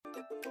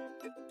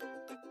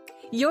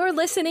You're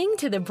listening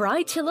to the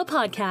Bridechilla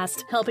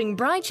podcast, helping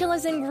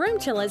bridechillas and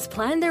groomchillas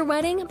plan their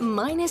wedding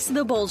minus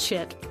the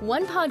bullshit.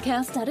 One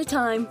podcast at a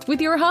time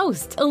with your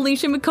host,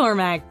 Alicia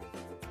McCormack.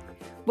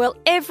 Well,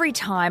 every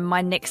time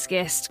my next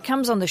guest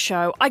comes on the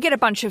show, I get a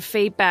bunch of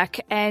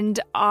feedback, and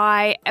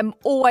I am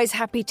always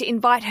happy to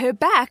invite her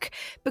back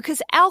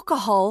because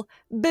alcohol,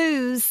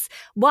 booze,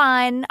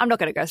 wine, I'm not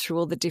going to go through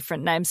all the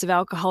different names of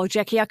alcohol,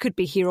 Jackie, I could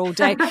be here all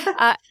day,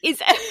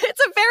 it's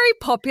a very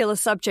popular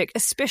subject,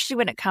 especially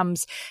when it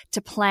comes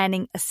to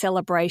planning a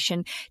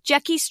celebration.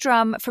 Jackie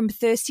Strum from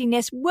Thirsty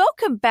Nest,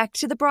 welcome back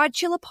to the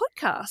Bridechilla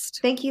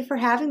podcast. Thank you for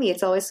having me.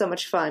 It's always so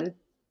much fun.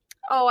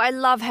 Oh, I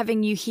love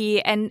having you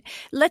here. And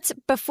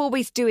before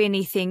we do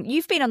anything,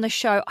 you've been on the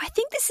show, I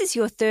think this is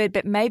your third,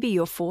 but maybe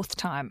your fourth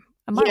time.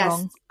 Am I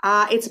wrong?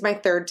 It's my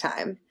third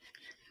time.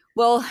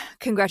 Well,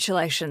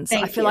 congratulations.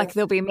 I feel like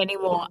there'll be many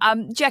more.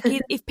 Jackie,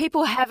 if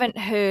people haven't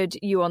heard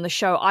you on the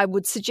show, I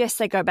would suggest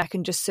they go back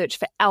and just search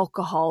for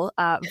alcohol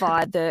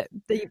via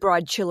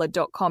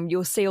thebridechilla.com.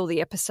 You'll see all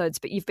the episodes,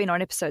 but you've been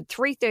on episode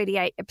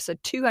 338, episode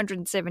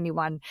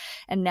 271,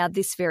 and now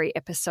this very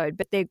episode.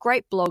 But they're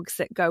great blogs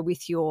that go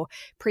with your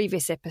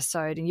previous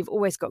episode, and you've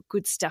always got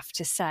good stuff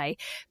to say.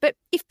 But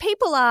if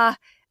people are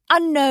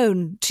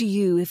unknown to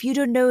you, if they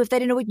don't know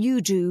what you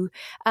do,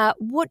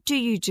 what do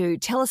you do?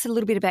 Tell us a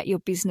little bit about your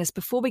business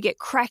before we get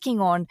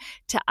cracking on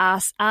to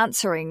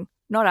answering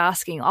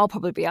I'll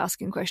probably be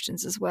asking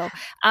questions as well,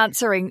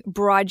 answering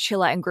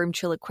Bridechilla and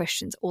Groomchilla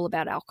questions all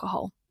about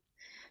alcohol.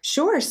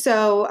 Sure.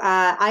 So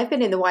I've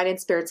been in the wine and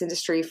spirits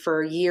industry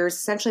for years,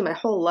 essentially my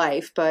whole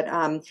life, but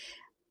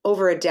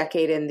over a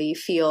decade in the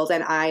field.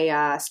 And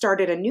I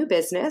started a new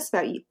business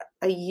about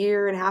a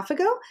year and a half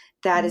ago.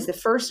 That is the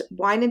first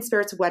wine and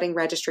spirits wedding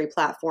registry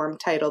platform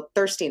titled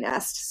Thirsty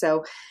Nest.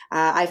 So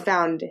I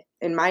found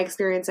in my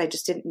experience, I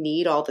just didn't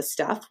need all the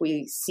stuff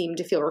we seem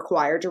to feel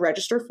required to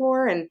register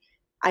for. And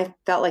I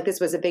felt like this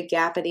was a big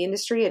gap in the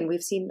industry, and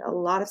we've seen a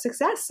lot of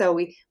success. So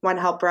we want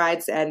to help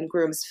brides and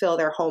grooms fill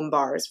their home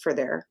bars for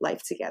their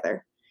life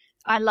together.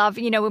 I love,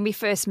 when we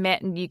first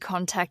met and you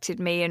contacted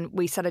me and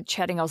we started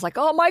chatting, I was like,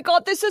 oh my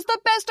God, this is the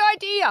best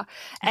idea.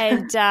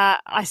 And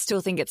I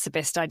still think it's the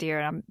best idea.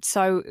 And I'm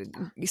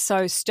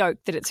so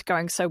stoked that it's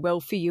going so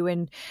well for you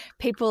and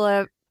people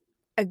are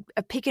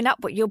picking up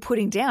what you're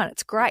putting down.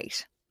 It's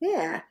great.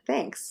 Yeah,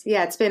 thanks.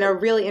 Yeah, it's been a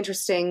really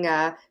interesting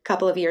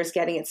couple of years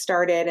getting it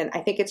started. And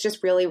I think it's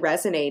just really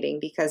resonating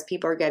because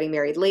people are getting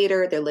married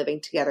later, they're living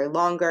together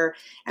longer,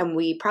 and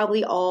we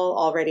probably all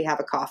already have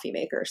a coffee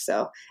maker.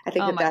 So I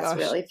think that's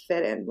really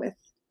fit in with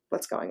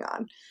what's going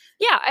on.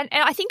 Yeah, and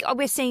I think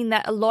we're seeing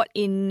that a lot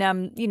in,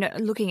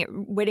 looking at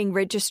wedding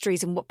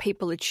registries and what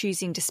people are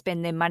choosing to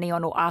spend their money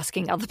on or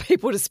asking other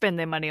people to spend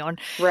their money on.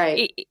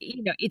 Right.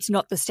 It's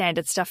not the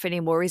standard stuff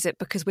anymore, is it?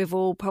 Because we've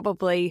all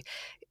probably...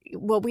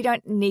 Well, we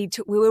don't need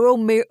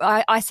to.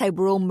 I say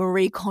we're all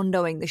Marie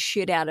Kondoing the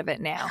shit out of it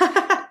now.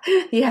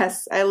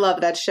 Yes, I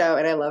love that show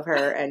and I love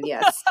her. And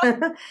yes, I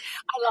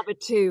love it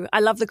too. I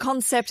love the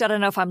concept. I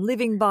don't know if I'm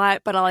living by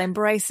it, but I'll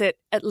embrace it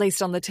at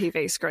least on the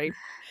TV screen.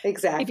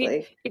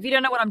 Exactly. If you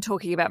don't know what I'm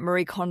talking about,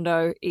 Marie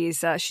Kondo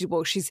is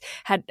she's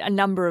had a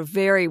number of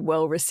very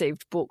well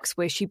received books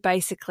where she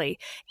basically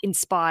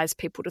inspires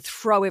people to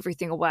throw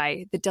everything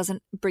away that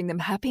doesn't bring them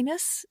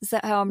happiness. Is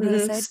that how I'm going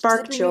to say it?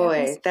 Spark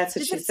joy. That's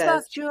what she says.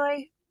 Spark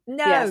joy.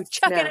 No, yes,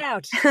 chuck it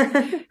out.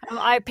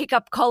 I pick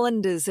up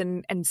colanders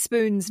and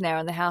spoons now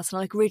in the house and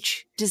I'm like,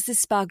 Rich, does this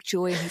spark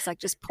joy? And he's like,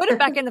 just put it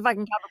back in the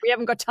fucking cupboard. We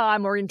haven't got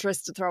time or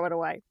interest to throw it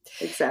away.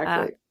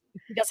 Exactly.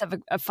 She does have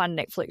a fun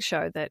Netflix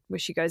show where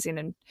she goes in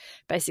and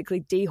basically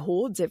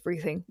de-hoards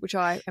everything, which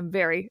I am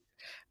very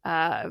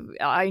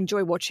I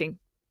enjoy watching.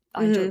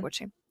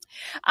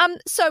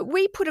 So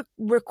we put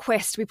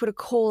a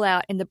call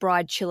out in the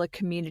Bridechilla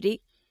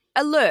community.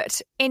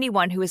 Alert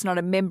anyone who is not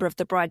a member of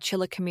the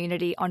Bridechilla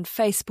community on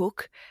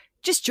Facebook,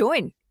 just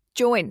join.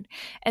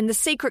 And the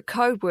secret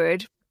code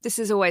word, this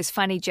is always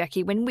funny,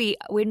 Jackie, when we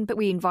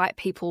invite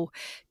people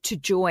to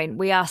join,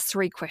 we ask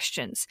 3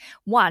 questions.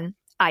 1,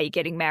 are you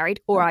getting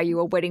married or are you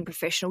a wedding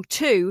professional?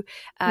 2,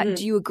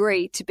 do you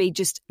agree to be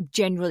just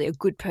generally a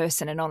good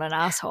person and not an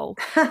asshole?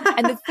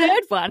 And the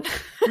third one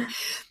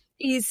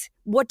is,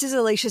 what does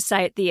Alicia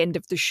say at the end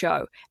of the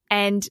show?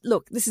 And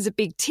look, this is a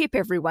big tip,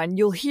 everyone.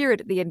 You'll hear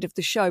it at the end of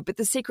the show, but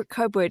the secret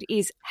code word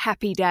is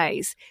happy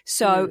days.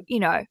 So,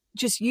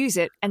 just use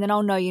it and then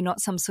I'll know you're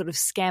not some sort of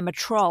scammer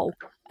troll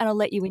and I'll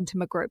let you into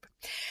my group.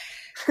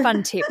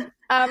 Fun tip.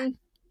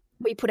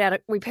 We put out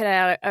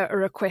a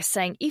request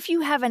saying, if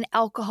you have an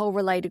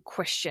alcohol-related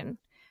question,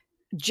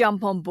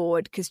 jump on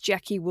board because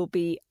Jackie will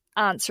be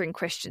answering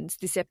questions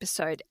this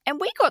episode. And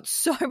we got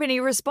so many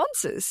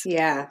responses.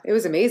 Yeah, it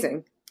was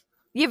amazing.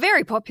 You're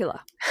very popular.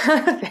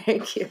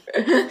 Thank you.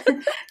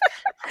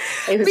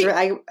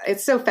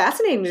 It's so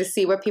fascinating to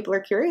see what people are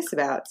curious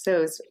about.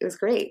 So it was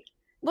great.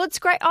 Well, it's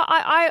great.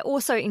 I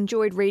also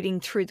enjoyed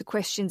reading through the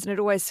questions, and it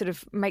always sort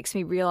of makes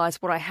me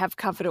realise what I have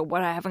covered or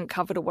what I haven't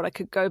covered or what I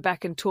could go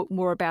back and talk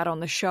more about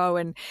on the show.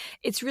 And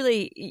it's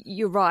really,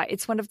 you're right,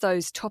 it's one of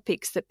those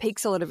topics that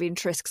piques a lot of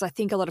interest because I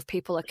think a lot of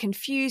people are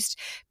confused,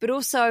 but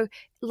also,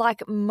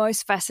 like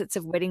most facets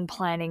of wedding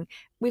planning,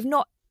 we've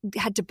not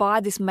had to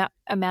buy this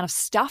amount of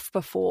stuff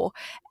before,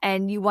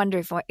 and you wonder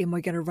if am I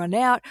going to run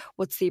out?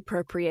 What's the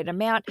appropriate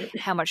amount?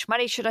 How much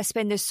money should I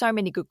spend? There's so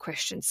many good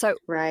questions. So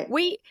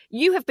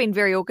you have been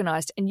very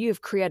organised, and you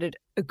have created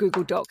a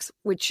Google Docs,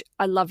 which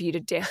I love you to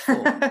death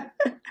for.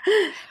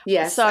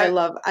 Yes, so, I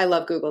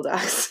love Google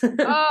Docs.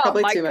 Oh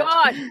Probably my too much.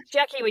 God,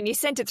 Jackie, when you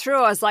sent it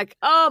through, I was like,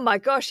 oh my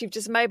gosh, you've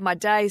just made my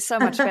day so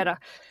much better.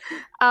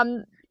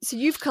 So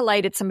you've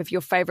collated some of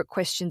your favourite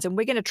questions, and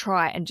we're going to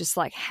try and just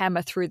like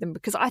hammer through them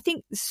because I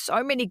think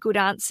so many good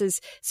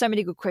answers, so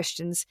many good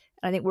questions,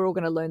 and I think we're all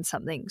going to learn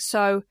something.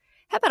 So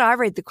how about I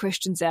read the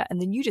questions out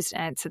and then you just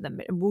answer them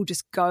and we'll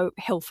just go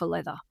hell for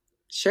leather.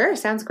 Sure,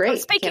 sounds great. I'm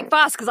speaking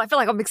fast because I feel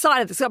like I'm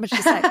excited. There's so much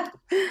to say.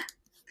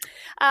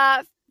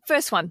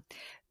 First one.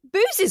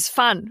 Booze is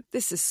fun.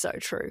 This is so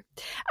true.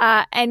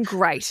 And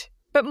great.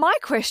 But my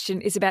question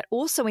is about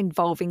also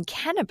involving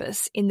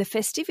cannabis in the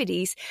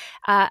festivities.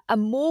 Are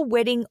more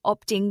weddings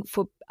opting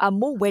for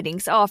more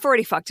weddings? Oh, I've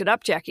already fucked it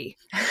up, Jackie.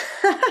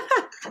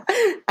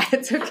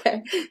 It's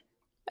okay.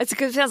 It's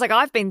because it sounds like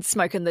I've been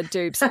smoking the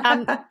doobs.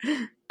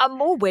 Are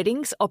more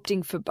weddings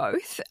opting for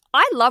both?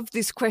 I love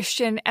this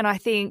question, and I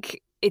think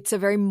it's a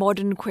very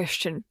modern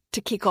question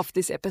to kick off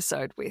this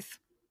episode with.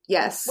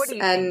 Yes. What do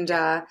you think?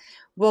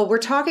 Well, we're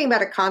talking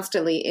about it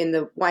constantly in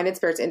the wine and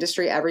spirits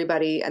industry.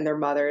 Everybody and their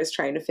mother is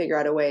trying to figure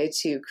out a way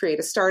to create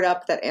a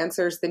startup that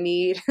answers the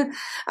need.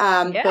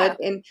 But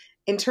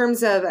in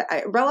terms of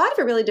a lot of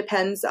it really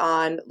depends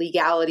on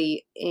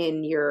legality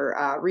in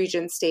your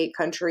region, state,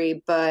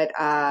 country. But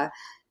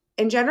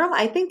in general,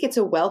 I think it's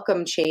a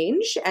welcome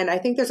change. And I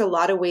think there's a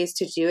lot of ways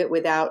to do it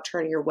without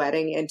turning your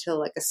wedding into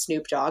like a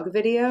Snoop Dogg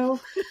video.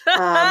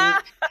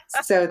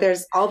 So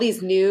there's all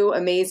these new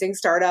amazing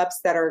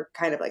startups that are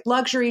kind of like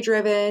luxury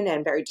driven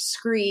and very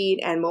discreet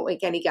and won't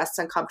make any guests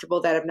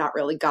uncomfortable that have not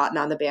really gotten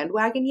on the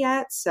bandwagon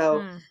yet.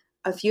 So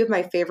a few of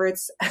my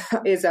favorites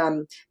is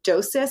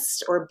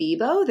Dosist or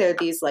Bebo. They're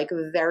these like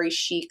very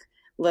chic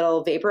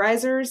little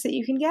vaporizers that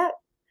you can get.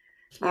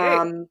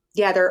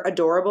 They're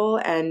adorable,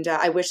 and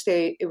I wish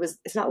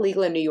it's not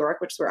legal in New York,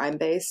 which is where I'm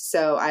based,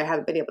 so I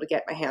haven't been able to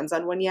get my hands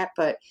on one yet,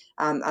 but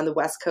on the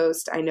West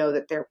Coast I know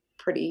that they're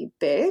pretty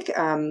big,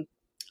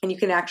 and you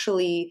can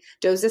actually,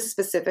 Dosist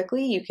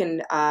specifically, you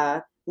can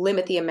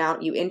limit the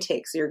amount you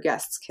intake so your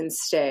guests can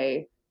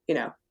stay,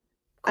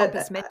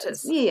 Corpus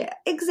mentis. Yeah,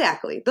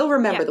 exactly. They'll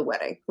remember the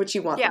wedding, which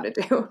you want them to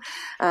do.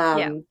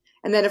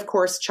 And then, of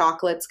course,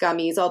 chocolates,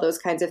 gummies, all those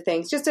kinds of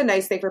things. Just a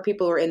nice thing for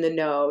people who are in the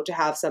know to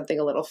have something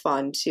a little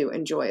fun to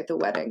enjoy at the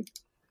wedding.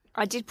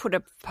 I did put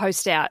a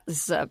post out,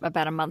 this is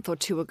about a month or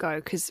two ago,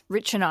 because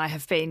Rich and I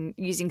have been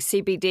using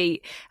CBD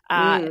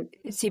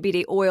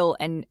oil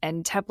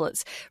and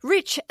tablets.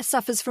 Rich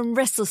suffers from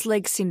restless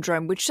leg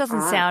syndrome, which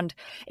doesn't sound,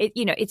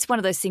 it's one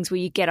of those things where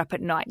you get up at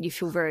night and you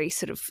feel very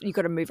you've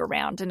got to move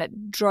around. And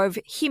it drove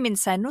him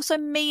insane and also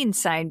me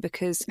insane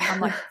because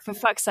I'm like, for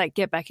fuck's sake,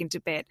 get back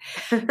into bed.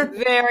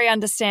 Very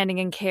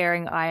understanding and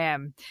caring I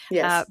am.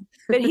 Yes.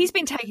 But he's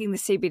been taking the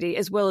CBD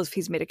as well as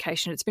his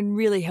medication. It's been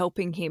really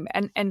helping him.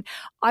 And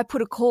I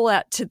put a call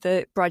out to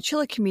the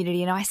Bridechilla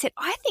community and I said,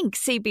 I think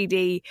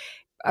CBD,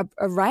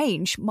 a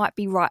range might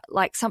be right,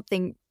 like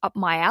something up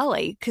my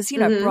alley because,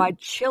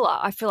 Bridechilla,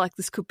 I feel like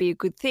this could be a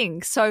good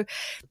thing. So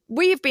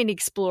we have been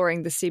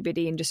exploring the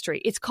CBD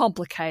industry. It's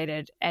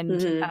complicated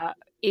and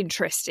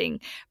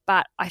interesting,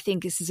 but I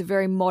think this is a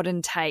very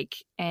modern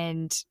take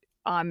and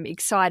I'm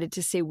excited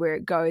to see where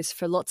it goes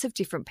for lots of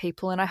different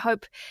people. And I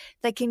hope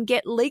they can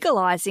get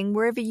legalizing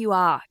wherever you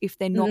are if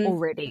they're not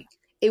already.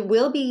 It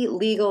will be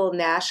legal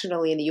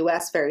nationally in the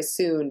U.S. very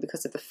soon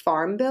because of the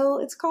Farm Bill,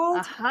 it's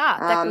called.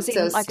 That was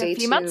in like a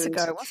few months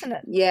ago, wasn't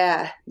it?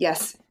 Yeah,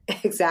 yes,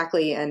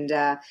 exactly. And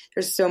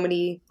there's so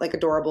many like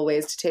adorable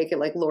ways to take it.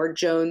 Like Lord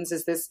Jones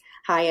is this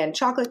high-end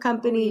chocolate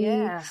company.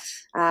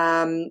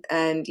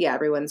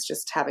 Everyone's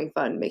just having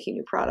fun making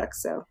new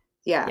products. So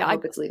I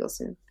hope it's legal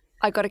soon.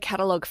 I got a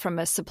catalogue from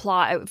a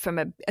supplier, from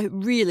a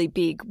really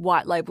big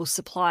white label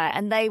supplier,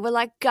 and they were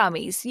like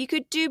gummies. You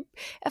could do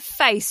a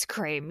face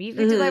cream. You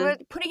could do, they were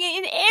putting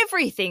it in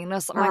everything. And I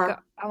was like,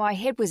 my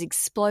head was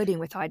exploding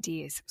with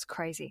ideas. It was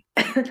crazy.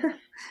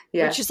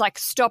 Which is like,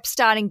 stop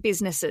starting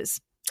businesses.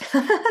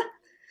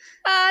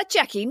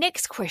 Jackie,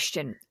 next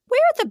question.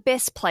 Where are the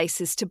best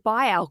places to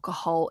buy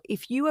alcohol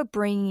if you are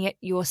bringing it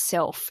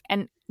yourself?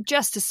 And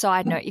just a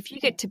side note, if you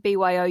get to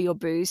BYO your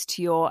booze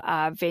to your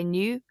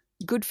venue,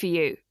 good for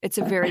you. It's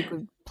a very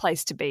good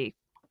place to be.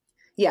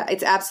 Yeah,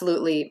 it's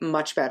absolutely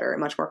much better and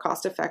much more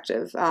cost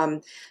effective.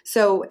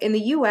 So in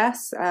the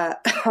U.S.,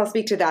 I'll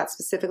speak to that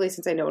specifically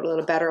since I know it a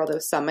little better, although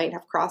some might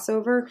have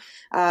crossover.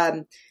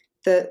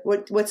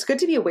 what's good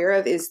to be aware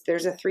of is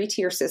there's a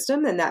 3-tier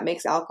system, and that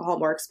makes alcohol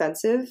more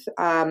expensive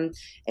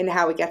in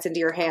how it gets into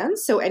your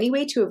hands. So any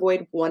way to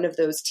avoid one of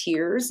those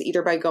tiers,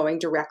 either by going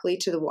directly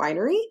to the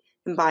winery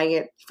and buying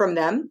it from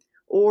them,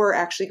 or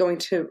actually going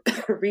to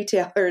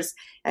retailers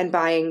and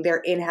buying their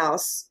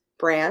in-house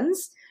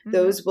brands,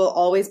 those will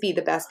always be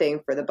the best bang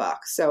for the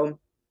buck. So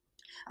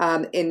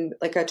in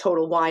like a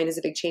Total Wine is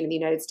a big chain in the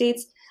United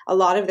States. A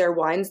lot of their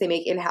wines they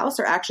make in-house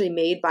are actually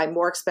made by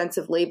more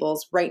expensive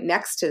labels right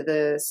next to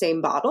the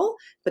same bottle,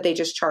 but they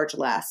just charge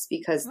less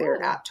because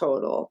they're at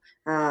Total.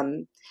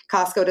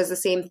 Costco does the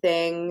same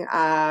thing.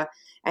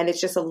 And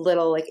it's just a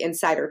little like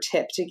insider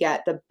tip to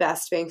get the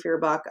best bang for your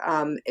buck.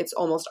 It's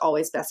almost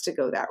always best to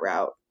go that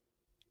route.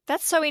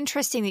 That's so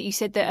interesting that you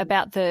said that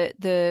about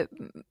the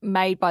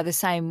made by the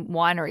same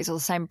wineries or the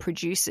same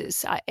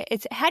producers.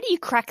 How do you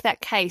crack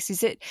that case?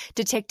 Is it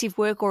detective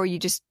work, or you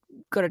just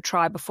got to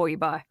try before you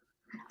buy?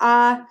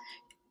 I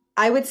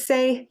would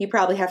say you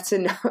probably have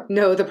to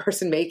know the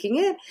person making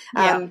it.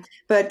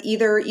 But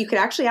either you could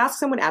actually ask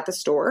someone at the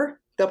store.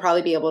 They'll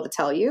probably be able to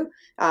tell you.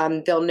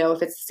 They'll know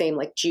if it's the same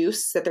like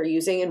juice that they're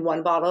using in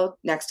one bottle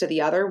next to the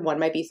other. One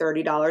might be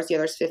 $30, the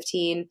other's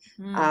 $15,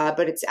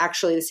 but it's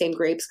actually the same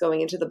grapes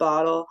going into the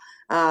bottle.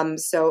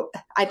 So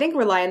I think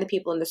rely on the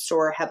people in the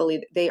store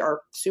heavily. They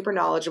are super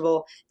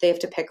knowledgeable. They have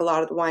to pick a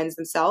lot of the wines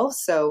themselves.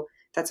 So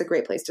that's a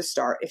great place to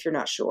start if you're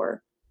not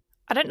sure.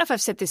 I don't know if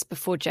I've said this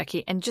before,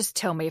 Jackie, and just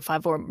tell me if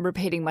I'm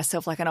repeating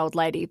myself like an old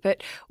lady,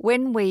 but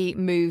when we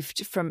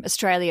moved from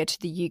Australia to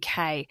the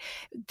UK,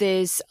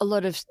 there's a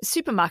lot of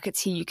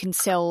supermarkets here. You can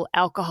sell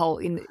alcohol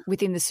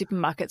within the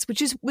supermarkets,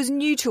 which was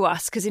new to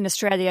us because in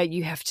Australia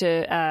you have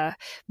to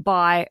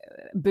buy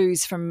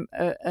booze from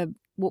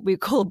what we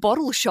call a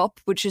bottle shop,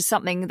 which is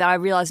something that I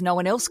realise no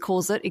one else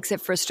calls it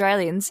except for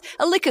Australians,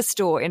 a liquor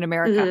store in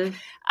America.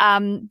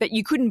 But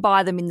you couldn't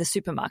buy them in the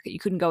supermarket. You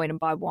couldn't go in and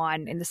buy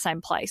wine in the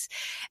same place.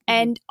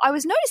 And I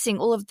was noticing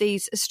all of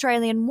these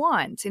Australian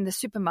wines in the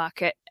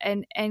supermarket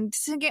and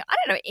thinking, I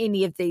don't know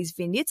any of these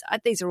vineyards.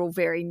 These are all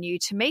very new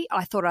to me.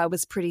 I thought I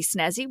was pretty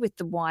snazzy with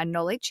the wine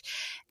knowledge.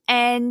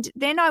 And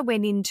then I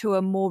went into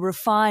a more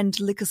refined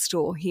liquor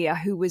store here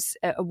who was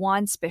a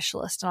wine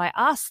specialist. And I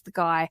asked the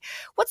guy,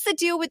 what's the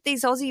deal with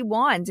these Aussie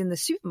wines in the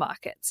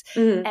supermarkets?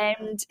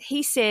 And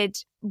he said,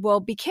 well,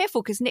 be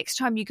careful because next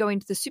time you go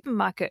into the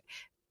supermarket,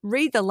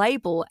 read the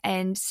label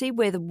and see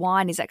where the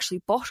wine is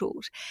actually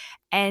bottled.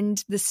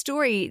 And the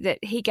story that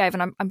he gave,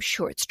 and I'm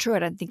sure it's true, I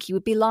don't think he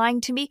would be lying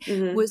to me,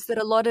 was that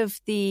a lot of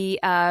the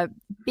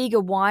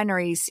bigger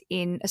wineries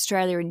in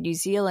Australia and New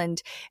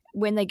Zealand,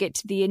 when they get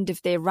to the end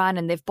of their run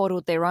and they've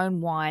bottled their own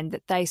wine,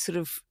 that they sort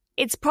of,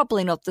 it's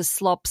probably not the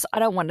slops, I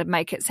don't want to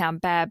make it sound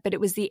bad, but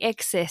it was the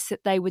excess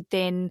that they would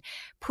then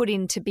put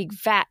into big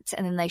vats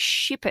and then they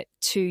ship it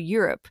to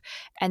Europe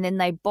and then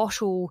they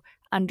bottle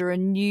under a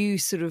new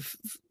sort of,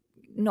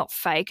 not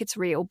fake, it's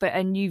real, but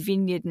a new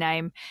vineyard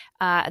name.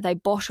 They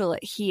bottle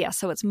it here,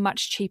 so it's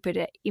much cheaper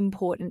to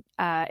import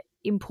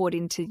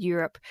into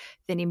Europe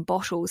than in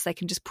bottles. They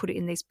can just put it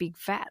in these big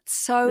vats.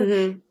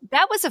 So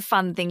that was a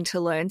fun thing to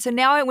learn. So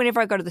now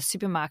whenever I go to the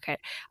supermarket,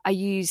 I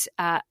use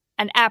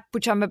an app,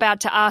 which I'm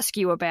about to ask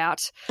you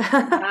about.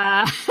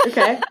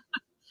 Okay.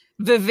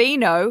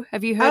 Vivino.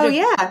 Have you heard of? Oh,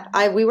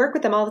 yeah. We work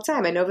with them all the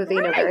time. I know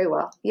Vivino very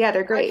well. Yeah,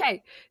 they're great.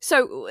 Okay.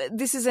 So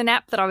this is an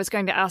app that I was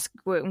going to ask.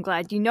 Well, I'm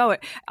glad you know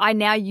it. I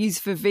now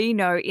use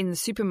Vivino in the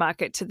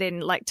supermarket to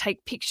then like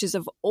take pictures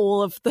of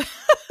all of the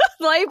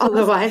labels all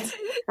the wines.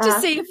 To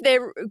see if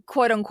they're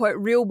quote unquote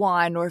real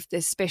wine or if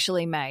they're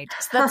specially made.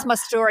 So that's my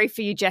story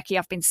for you, Jackie.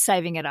 I've been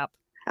saving it up.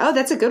 Oh,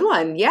 that's a good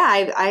one.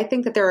 Yeah, I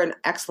think that they're an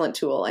excellent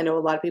tool. I know a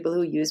lot of people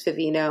who use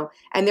Vivino,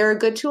 and they're a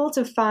good tool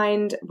to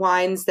find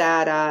wines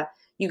that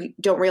you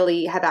don't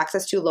really have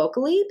access to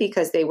locally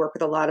because they work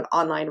with a lot of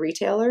online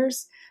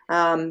retailers.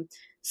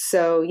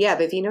 So yeah,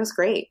 Vivino's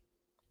great.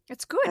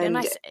 It's good.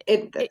 And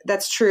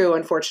that's true,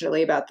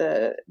 unfortunately, about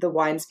the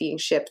wines being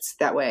shipped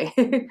that way.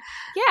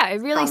 Yeah,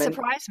 it really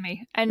surprised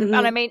me. And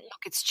I mean,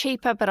 look, it's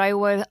cheaper, but I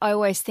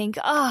always think,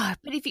 but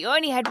if you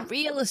only had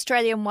real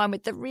Australian wine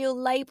with the real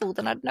label,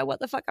 then I'd know what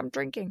the fuck I'm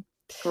drinking.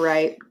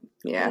 Right.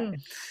 Yeah.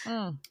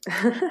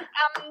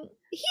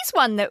 Here's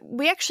one that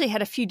we actually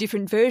had a few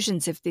different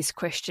versions of this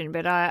question,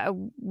 but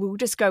we'll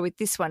just go with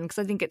this one because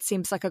I think it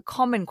seems like a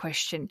common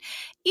question.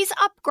 Is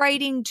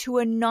upgrading to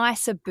a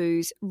nicer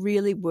booze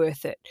really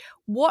worth it?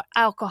 What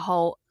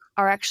alcohol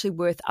are actually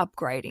worth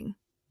upgrading?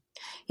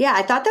 Yeah,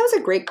 I thought that was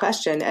a great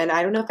question, and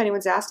I don't know if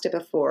anyone's asked it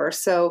before.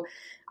 So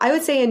I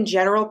would say in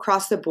general,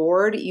 across the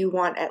board, you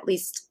want at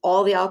least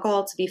all the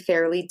alcohol to be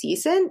fairly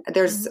decent.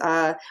 There's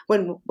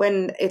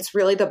when it's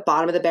really the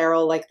bottom of the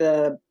barrel, like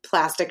the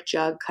plastic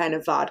jug kind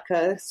of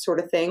vodka sort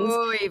of things.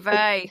 Oy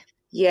vey.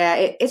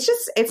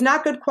 It's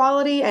not good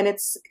quality, and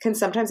can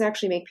sometimes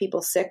actually make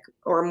people sick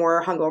or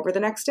more hungover the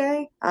next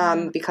day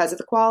because of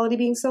the quality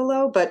being so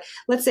low. But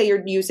let's say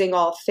you're using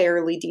all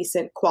fairly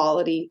decent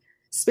quality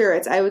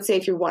spirits. I would say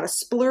if you want to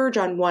splurge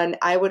on one,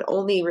 I would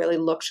only really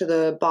look to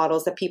the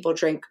bottles that people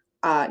drink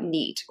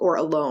neat or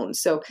alone.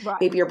 So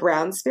maybe your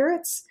brown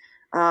spirits.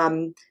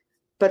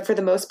 But for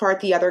the most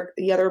part, the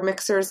other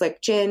mixers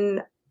like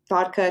gin,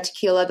 vodka,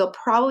 tequila, they'll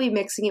probably be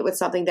mixing it with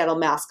something that'll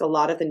mask a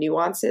lot of the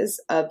nuances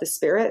of the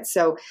spirit.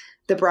 So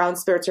the brown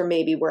spirits are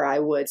maybe where I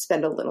would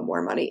spend a little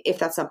more money if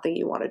that's something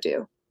you want to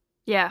do.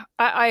 Yeah,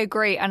 I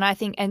agree. And I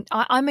think, and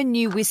I'm a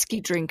new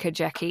whiskey drinker,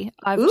 Jackie.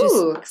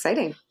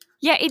 Exciting.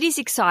 Yeah, it is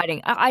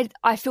exciting.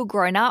 I feel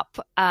grown up.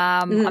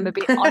 I'm a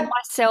bit on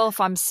myself.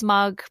 I'm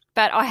smug.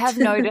 But I have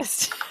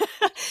noticed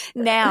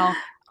now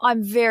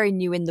I'm very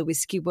new in the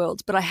whiskey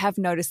world, but I have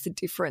noticed the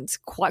difference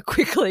quite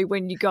quickly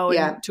when you go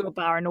into a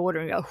bar and order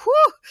and go,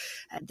 whoo,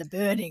 and the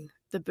burning.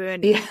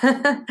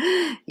 Yeah.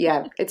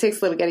 Yeah, it takes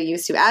a little getting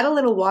used to. Add a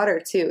little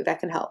water too. That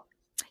can help.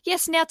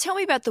 Yes. Now tell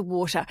me about the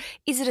water.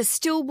 Is it a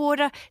still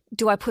water?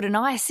 Do I put an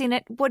ice in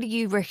it? What do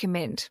you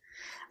recommend?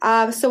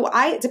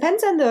 It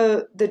depends on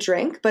the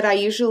drink, but I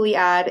usually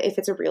add, if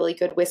it's a really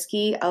good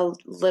whiskey, a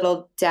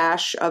little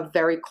dash of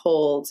very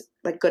cold,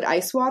 like good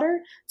ice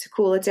water to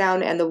cool it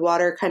down. And the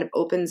water kind of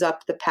opens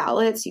up the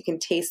palate so you can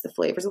taste the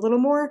flavors a little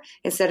more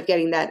instead of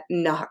getting that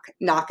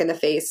knock in the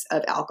face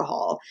of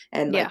alcohol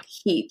and like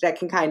heat that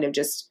can kind of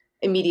just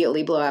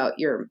immediately blow out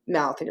your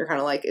mouth. And you're kind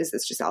of like, is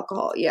this just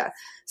alcohol? Yeah.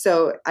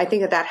 So I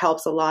think that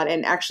helps a lot.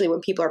 And actually when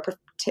people are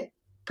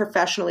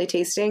professionally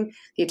tasting,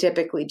 they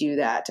typically do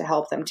that to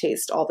help them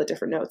taste all the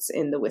different notes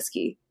in the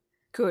whiskey.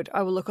 Good.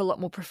 I will look a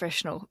lot more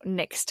professional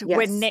next Yes.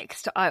 when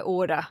I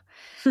order.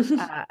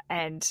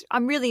 And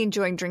I'm really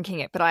enjoying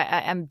drinking it, but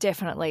I am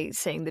definitely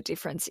seeing the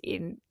difference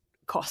in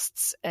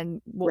costs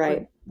and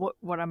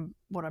what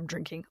I'm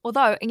drinking.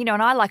 Although, and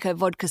I like a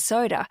vodka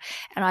soda,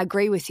 and I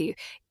agree with you.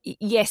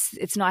 Yes,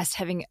 it's nice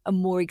having a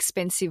more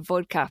expensive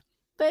vodka,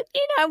 but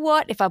you know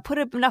what? If I put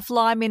enough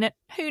lime in it,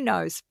 who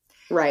knows?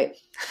 Right.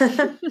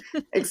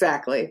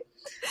 Exactly.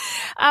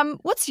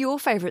 What's your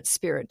favorite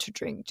spirit to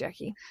drink,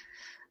 Jackie?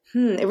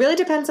 It really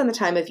depends on the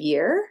time of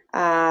year.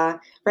 Right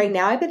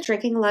now I've been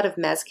drinking a lot of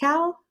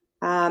mezcal.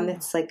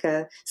 It's like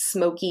a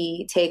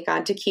smoky take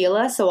on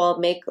tequila. So I'll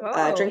make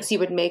drinks you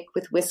would make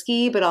with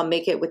whiskey, but I'll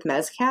make it with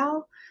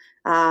mezcal.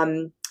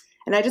 And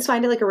I just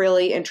find it like a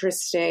really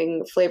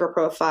interesting flavor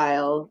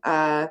profile.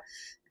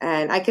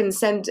 And I can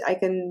send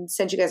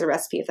you guys a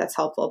recipe if that's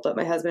helpful. But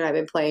my husband and I have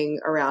been playing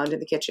around in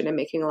the kitchen and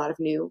making a lot of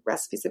new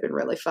recipes. They've been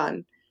really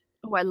fun.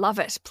 Oh, I love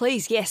it.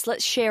 Please, yes,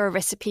 let's share a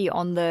recipe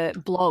on the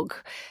blog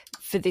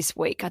for this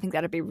week. I think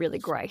that'd be really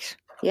great.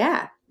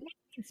 Yeah.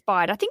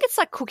 Inspired. I think it's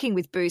like cooking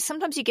with booze.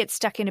 Sometimes you get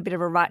stuck in a bit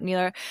of a rut and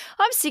you're like,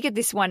 I'm sick of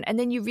this one. And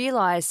then you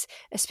realize,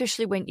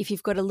 especially if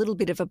you've got a little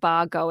bit of a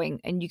bar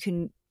going and you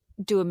can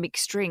do a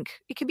mixed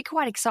drink, it can be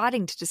quite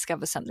exciting to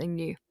discover something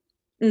new.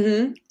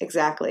 Mm-hmm.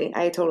 Exactly.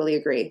 I totally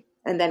agree.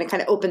 And then it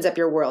kind of opens up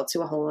your world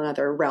to a whole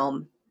other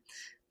realm,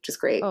 which is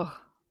great. Oh,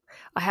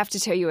 I have to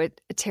tell you a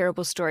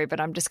terrible story,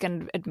 but I'm just going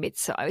to admit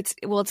so. It's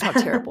not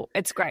terrible.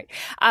 It's great.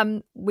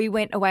 We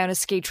went away on a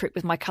ski trip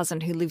with my cousin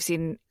who lives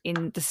in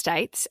the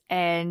States,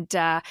 and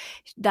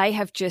they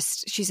have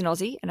she's an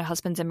Aussie and her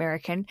husband's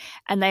American,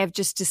 and they have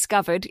just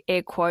discovered,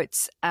 air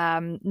quotes,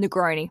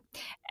 Negroni.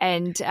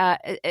 And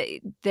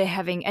they're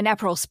having an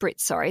Aperol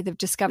Spritz, sorry. They've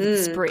discovered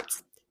the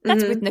Spritz.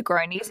 That's with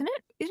Negroni, isn't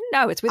it?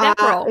 No, it's with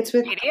Aperol. It's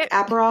with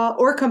Aperol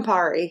or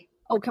Campari.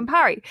 Oh,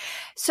 Campari.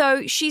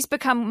 So she's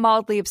become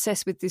mildly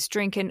obsessed with this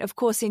drink. And, of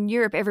course, in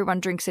Europe, everyone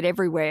drinks it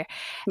everywhere.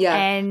 Yeah.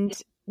 And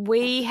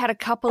we had a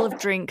couple of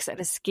drinks at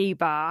a ski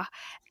bar,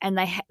 and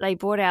they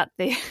brought out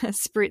their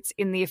Spritz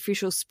in the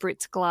official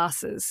Spritz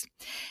glasses,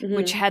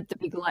 which had the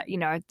big,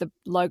 the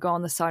logo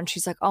on the side. And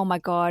she's like, oh, my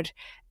God.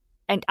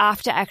 And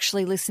after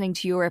actually listening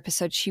to your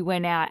episode, she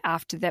went out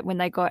after that. When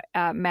they got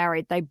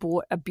married, they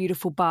bought a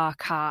beautiful bar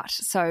cart.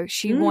 So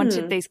she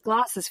wanted these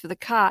glasses for the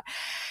cart.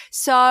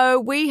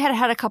 So we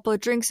had a couple of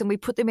drinks and we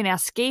put them in our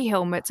ski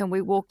helmets and we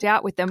walked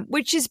out with them,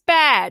 which is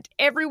bad.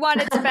 Everyone,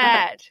 it's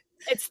bad.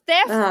 It's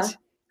theft,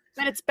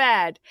 but it's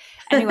bad.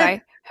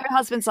 Anyway, her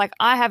husband's like,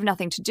 I have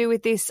nothing to do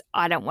with this.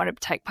 I don't want to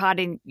take part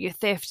in your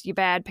theft, you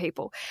bad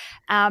people.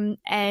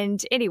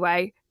 And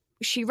anyway,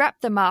 she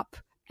wrapped them up.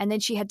 And then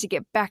she had to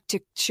get back to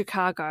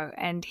Chicago.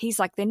 And he's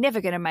like, they're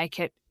never going to make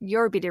it.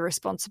 You're a bit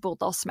irresponsible.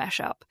 They'll smash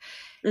up.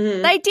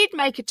 Mm-hmm. They did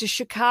make it to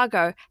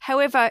Chicago.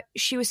 However,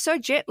 she was so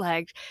jet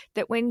lagged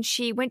that when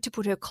she went to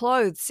put her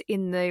clothes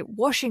in the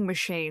washing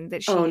machine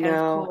that she had,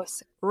 of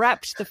course,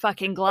 wrapped the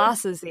fucking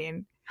glasses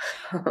in,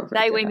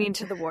 they went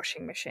into the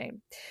washing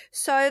machine.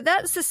 So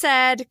that's the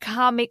sad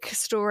karmic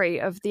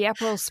story of the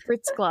Aperol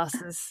Spritz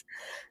glasses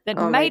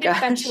that made it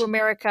back to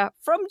America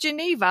from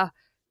Geneva,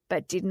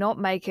 but did not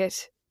make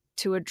it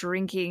to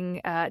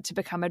to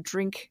become a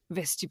drink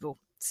vestibule.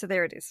 So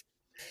there it is.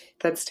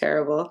 That's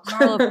terrible.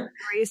 Moral of the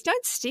story is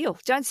don't steal.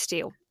 Don't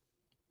steal.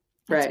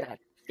 That's right. Bad.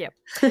 Yep.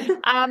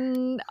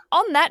 On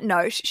that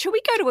note, shall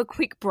we go to a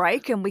quick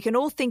break and we can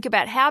all think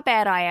about how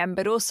bad I am,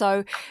 but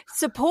also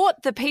support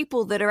the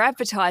people that are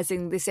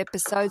advertising this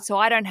episode so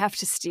I don't have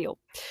to steal.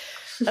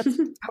 That's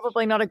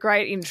probably not a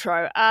great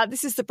intro.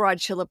 This is the Bride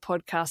Chilla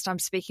podcast. I'm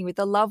speaking with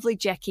the lovely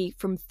Jackie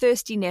from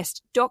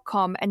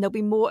thirstynest.com, and there'll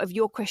be more of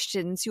your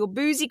questions, your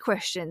boozy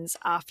questions,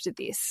 after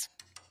this.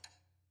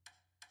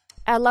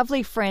 Our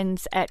lovely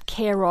friends at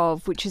Care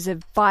Of, which is a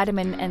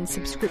vitamin and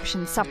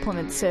subscription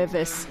supplement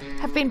service,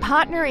 have been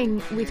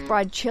partnering with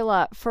Bride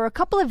Chilla for a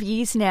couple of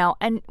years now.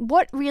 And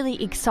what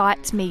really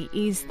excites me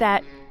is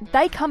that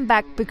they come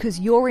back because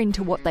you're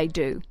into what they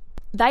do.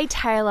 They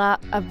tailor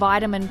a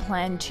vitamin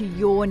plan to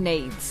your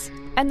needs.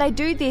 And they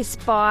do this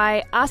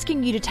by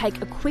asking you to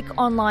take a quick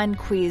online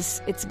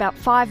quiz. It's about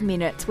 5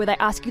 minutes where they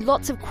ask you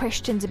lots of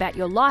questions about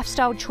your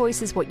lifestyle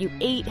choices, what you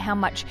eat, how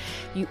much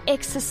you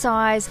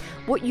exercise,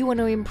 what you want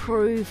to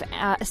improve,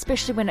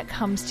 especially when it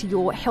comes to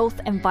your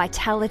health and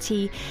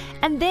vitality.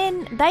 And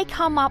then they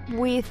come up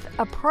with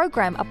a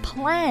program, a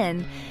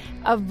plan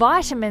of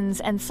vitamins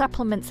and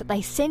supplements that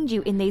they send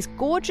you in these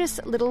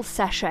gorgeous little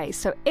sachets.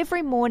 So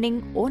every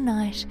morning or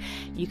night,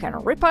 you can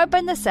rip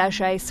open the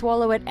sachet,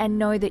 swallow it, and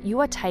know that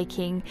you are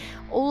taking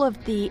all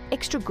of the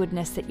extra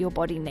goodness that your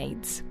body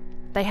needs.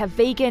 They have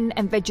vegan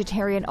and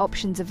vegetarian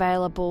options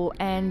available,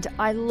 and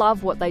I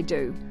love what they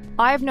do.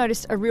 I have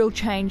noticed a real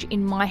change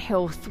in my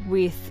health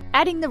with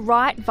adding the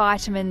right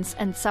vitamins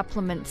and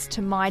supplements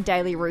to my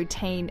daily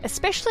routine,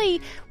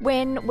 especially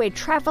when we're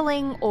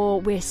traveling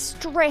or we're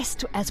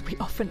stressed, as we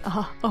often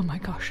are. Oh my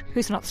gosh,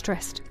 who's not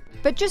stressed?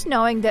 But just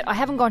knowing that I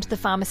haven't gone to the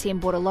pharmacy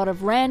and bought a lot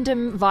of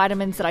random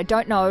vitamins that I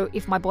don't know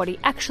if my body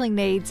actually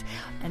needs,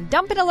 and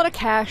dumping a lot of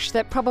cash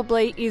that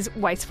probably is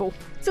wasteful.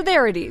 So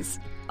there it is.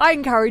 I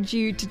encourage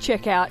you to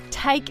check out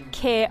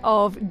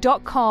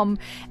takecareof.com,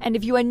 and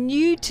if you are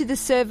new to the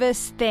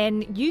service,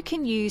 then you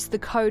can use the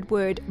code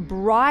word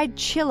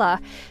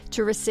BRIDECHILLA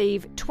to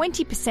receive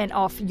 20%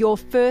 off your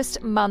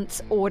first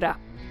month's order.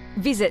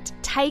 Visit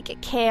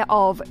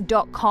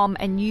takecareof.com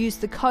and use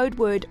the code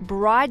word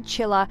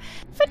BRIDECHILLA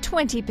for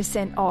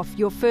 20% off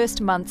your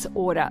first month's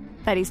order.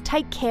 That is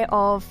Take Care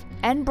Of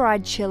and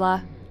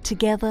BRIDECHILLA,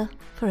 together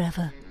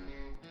forever.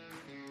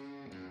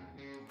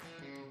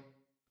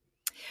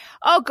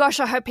 Oh gosh,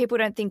 I hope people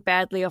don't think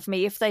badly of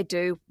me. If they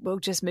do, we'll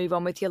just move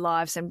on with your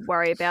lives and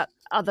worry about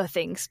other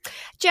things.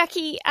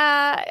 Jackie,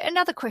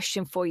 another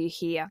question for you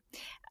here.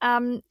 How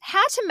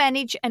to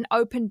manage an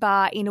open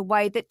bar in a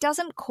way that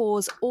doesn't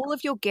cause all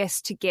of your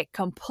guests to get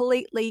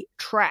completely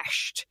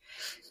trashed?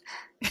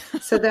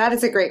 So that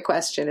is a great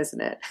question,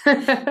 isn't it?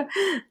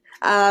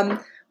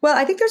 Well,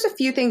 I think there's a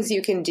few things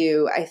you can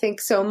do. I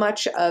think so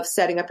much of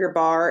setting up your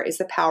bar is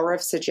the power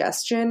of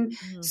suggestion.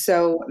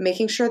 So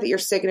making sure that your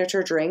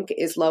signature drink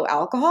is low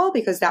alcohol,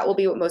 because that will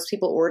be what most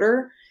people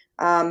order.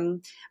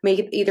 Make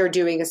it either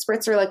doing a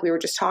spritzer like we were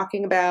just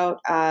talking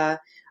about,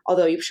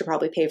 although you should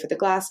probably pay for the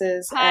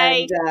glasses,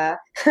 and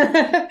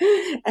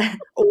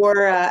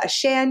or a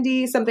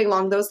shandy, something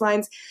along those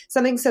lines,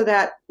 something so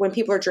that when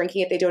people are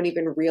drinking it, they don't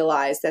even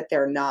realize that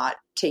they're not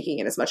taking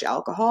in as much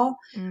alcohol.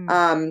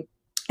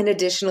 And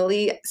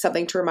additionally,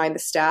 something to remind the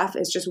staff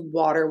is just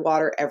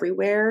water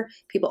everywhere.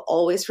 People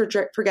always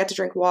forget to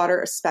drink water,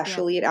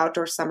 especially at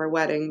outdoor summer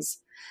weddings,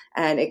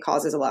 and it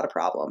causes a lot of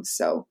problems.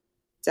 So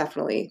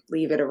definitely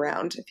leave it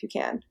around if you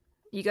can.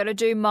 You got to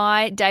do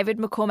my David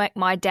McCormack,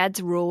 my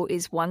dad's rule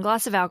is 1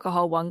 glass of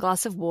alcohol, 1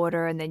 glass of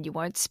water, and then you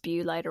won't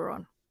spew later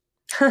on.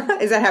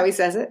 Is that how he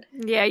says it?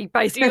 Yeah,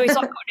 basically he's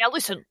like, now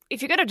listen,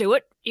 if you're going to do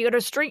it, you got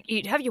to drink,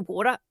 you have your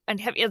water, and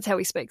that's how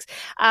he speaks.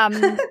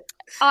 I'm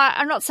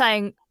not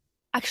saying...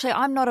 Actually,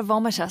 I'm not a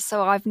vomiter,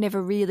 so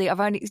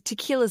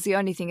tequila's the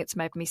only thing that's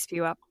made me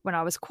spew up when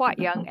I was quite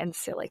young and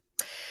silly.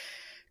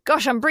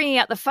 Gosh, I'm bringing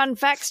out the fun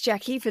facts,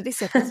 Jackie, for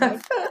this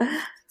episode.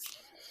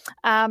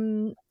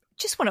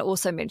 Just want to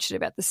also mention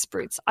about the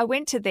spritz. I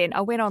went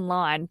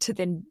online to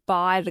then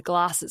buy the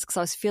glasses because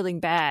I was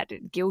feeling bad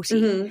and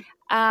guilty.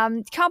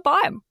 Can't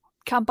buy them.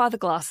 Can't buy the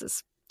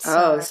glasses.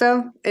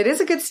 So it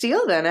is a good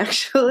steal then,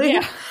 actually.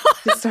 Yeah.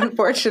 It's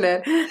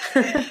unfortunate.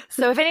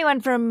 So if anyone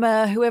from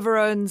whoever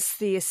owns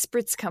the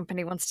Spritz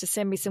company wants to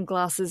send me some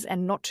glasses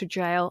and not to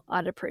jail,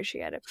 I'd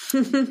appreciate it.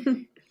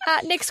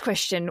 Next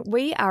question.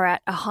 We are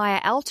at a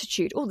higher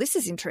altitude. Oh, this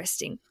is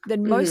interesting.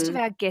 Than most of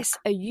our guests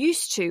are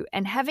used to,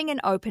 and having an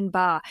open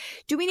bar.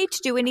 Do we need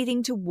to do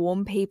anything to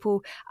warn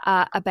people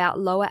about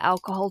lower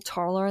alcohol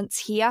tolerance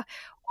here?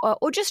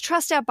 Or just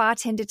trust our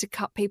bartender to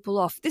cut people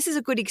off? This is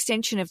a good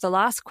extension of the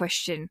last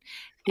question.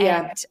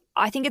 Yeah. And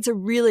I think it's a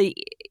really,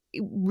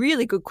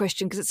 really good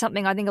question because it's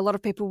something I think a lot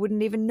of people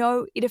wouldn't even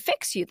know it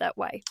affects you that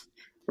way.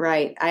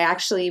 Right.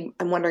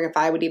 I'm wondering if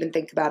I would even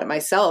think about it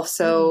myself.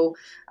 So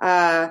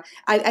I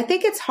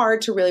think it's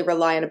hard to really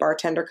rely on a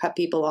bartender cut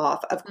people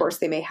off. Of course,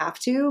 they may have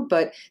to,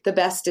 but the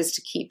best is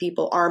to keep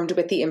people armed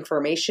with the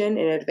information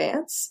in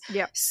advance.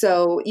 Yeah.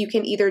 So you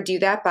can either do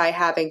that by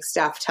having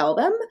staff tell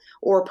them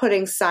or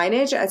putting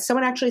signage.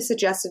 Someone actually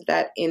suggested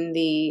that in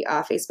the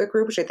Facebook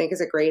group, which I think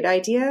is a great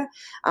idea.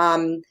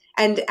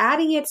 And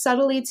adding it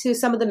subtly to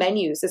some of the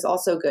menus is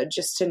also good,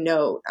 just to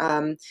note,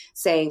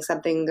 saying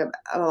something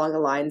along the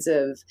lines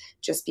of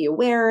just be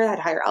aware at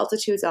higher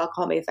altitudes,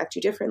 alcohol may affect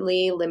you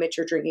differently, limit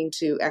your drinking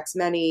to X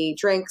many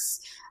drinks.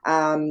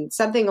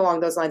 Something along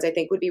those lines I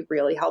think would be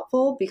really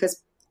helpful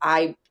because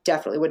I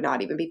definitely would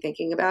not even be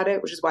thinking about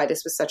it, which is why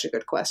this was such a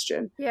good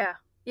question. Yeah.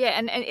 Yeah,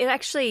 and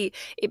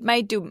it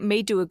made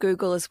me do a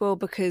Google as well,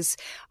 because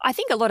I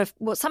think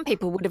some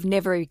people would have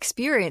never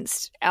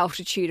experienced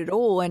altitude at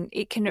all, and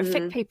it can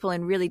affect people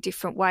in really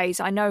different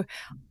ways. I know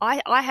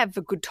I have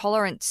a good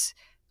tolerance.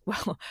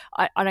 Well,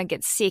 I don't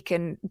get sick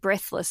and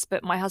breathless,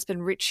 but my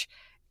husband Rich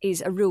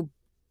is a real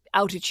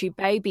altitude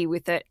baby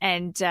with it,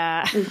 and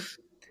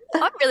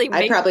I'm really weak.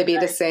 I'd probably be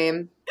the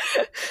same.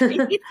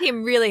 It hits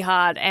him really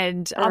hard,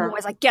 and I'm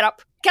always like, get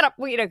up,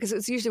 because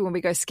it's usually when we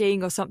go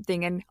skiing or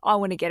something and I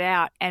want to get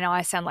out, and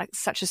I sound like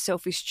such a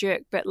selfish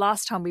jerk. But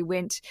last time we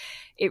went,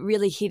 it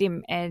really hit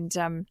him, and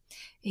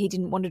he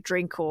didn't want to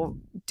drink or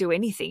do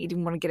anything. He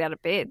didn't want to get out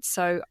of bed.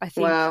 So I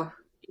think,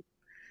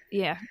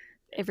 yeah,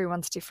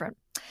 everyone's different.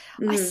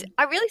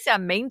 I really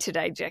sound mean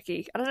today,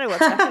 Jackie. I don't know what's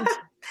happened.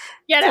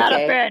 Get out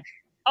of bed.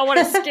 I want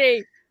to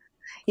ski.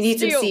 You need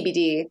some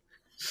CBD.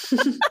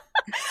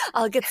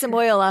 I'll get some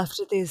oil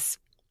after this.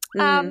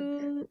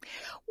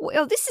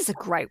 Well, this is a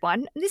great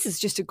one. This is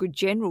just a good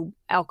general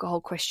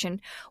alcohol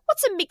question.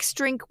 What's a mixed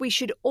drink we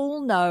should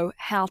all know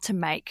how to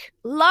make?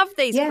 Love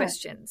these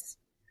questions.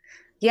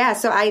 Yeah,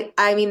 so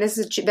I mean, this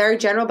is very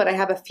general, but I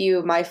have a few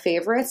of my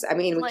favorites. I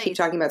mean, we keep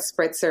talking about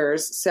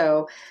spritzers.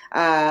 So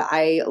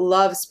I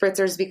love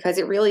spritzers because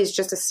it really is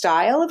just a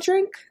style of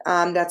drink.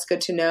 That's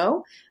good to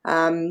know.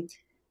 And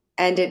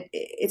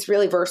it's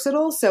really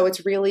versatile. So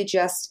it's really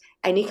just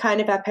any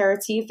kind of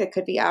aperitif. That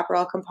could be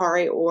Aperol,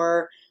 Campari,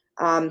 or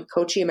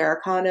Cocchi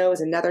Americano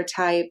is another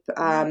type.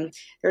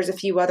 There's a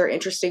few other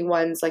interesting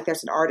ones. Like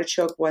there's an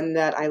artichoke one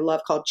that I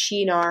love called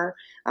Cynar.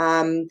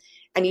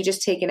 And you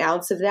just take an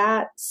ounce of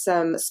that,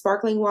 some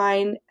sparkling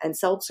wine and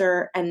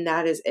seltzer, and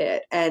that is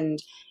it. And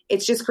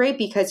it's just great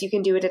because you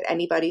can do it at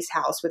anybody's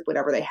house with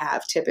whatever they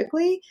have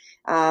typically.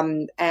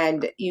 And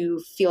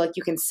you feel like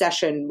you can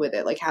session with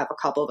it, like have a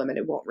couple of them, and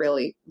it won't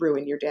really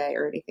ruin your day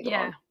or anything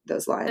along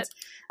those lines.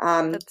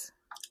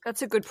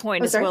 That's a good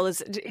point as well.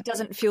 As it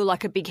doesn't feel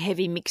like a big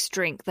heavy mixed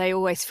drink. They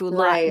always feel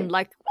light and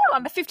like, oh,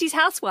 I'm a 50s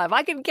housewife.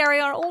 I can carry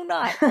on all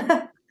night.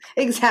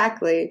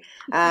 Exactly.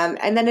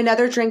 And then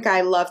another drink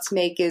I love to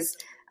make is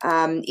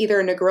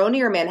either a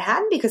Negroni or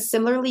Manhattan, because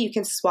similarly you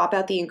can swap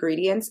out the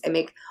ingredients and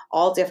make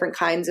all different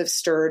kinds of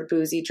stirred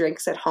boozy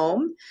drinks at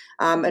home.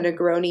 A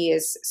Negroni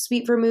is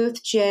sweet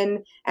vermouth,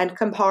 gin, and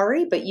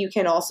Campari, but you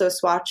can also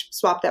swap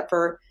that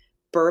for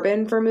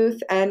bourbon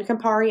vermouth and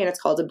Campari, and it's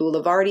called a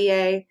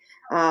Boulevardier.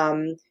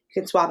 You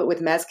can swap it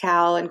with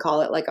mezcal and call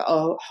it like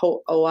a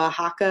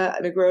Oaxaca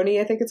Negroni,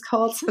 I think it's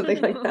called,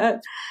 something like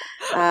that.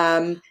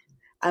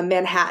 A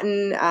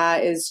Manhattan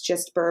is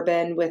just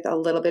bourbon with a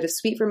little bit of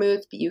sweet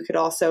vermouth, but you could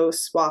also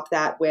swap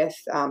that with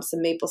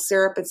some maple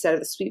syrup instead of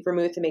the sweet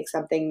vermouth to make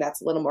something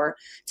that's a little more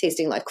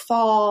tasting like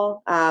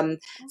fall.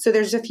 So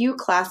there's a few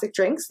classic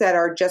drinks that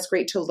are just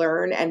great to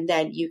learn, and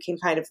then you can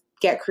kind of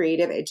get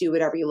creative and do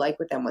whatever you like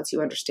with them once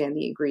you understand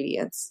the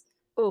ingredients.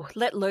 Oh,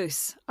 let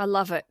loose. I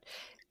love it.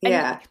 And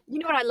yeah. You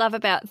know what I love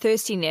about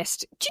Thirsty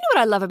Nest? Do you know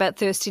what I love about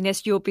Thirsty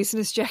Nest, your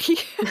business, Jackie?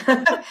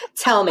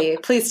 Tell me.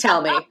 Please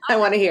tell me. I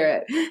want to hear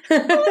it.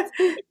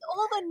 It's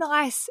all the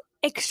nice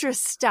extra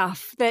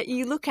stuff that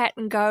you look at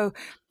and go,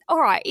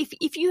 all right,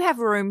 if you have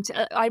room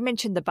to, I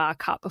mentioned the bar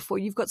cart before,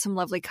 you've got some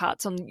lovely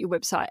carts on your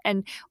website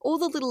and all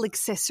the little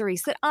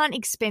accessories that aren't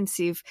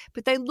expensive,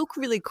 but they look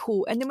really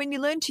cool. And then when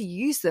you learn to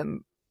use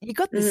them, you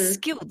got this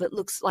skill that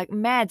looks like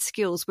mad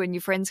skills when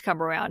your friends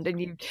come around and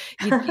you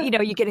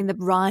know, you're getting the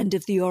rind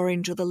of the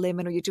orange or the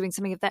lemon, or you're doing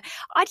something of that.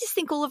 I just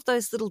think all of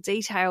those little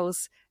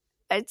details,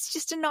 it's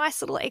just a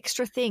nice little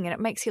extra thing, and it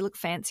makes you look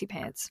fancy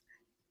pants.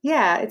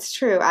 Yeah, it's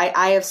true.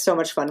 I have so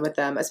much fun with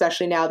them,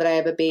 especially now that I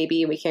have a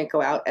baby and we can't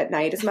go out at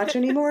night as much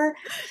anymore.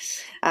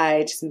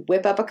 I just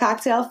whip up a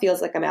cocktail,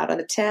 feels like I'm out on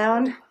the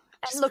town.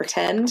 Just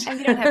pretend. And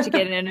you don't have to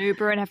get in an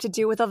Uber and have to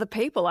deal with other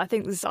people. I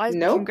think I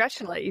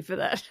congratulate you for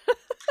that.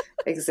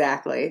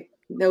 Exactly.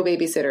 No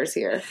babysitters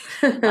here.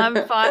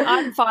 I'm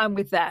fine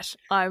with that.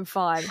 I'm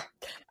fine.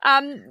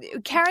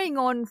 Carrying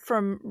on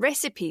from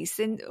recipes,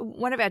 then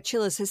one of our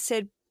chillers has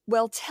said,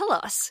 well, tell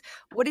us,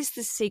 what is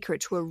the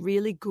secret to a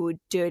really good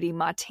dirty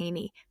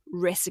martini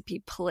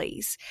recipe,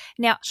 please?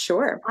 Now,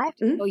 sure. I have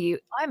to tell you,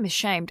 I'm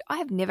ashamed. I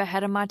have never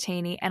had a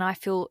martini, and I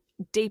feel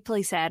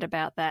deeply sad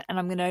about that. And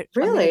I'm going to...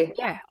 Really?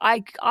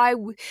 I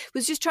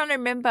was just trying to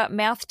remember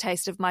mouth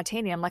taste of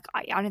martini. I'm like,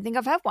 I don't think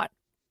I've had one.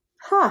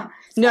 Huh.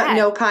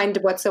 No kind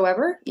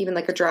whatsoever? Even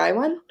like a dry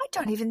one? I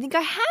don't even think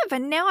I have.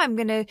 And now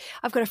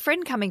I've got a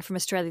friend coming from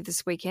Australia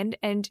this weekend,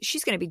 and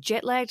she's going to be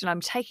jet lagged, and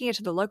I'm taking her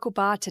to the local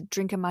bar to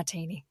drink a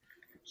martini.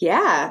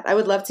 Yeah, I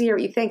would love to hear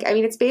what you think. I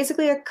mean, it's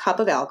basically a cup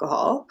of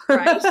alcohol,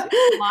 right?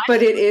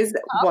 But it is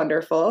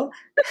wonderful.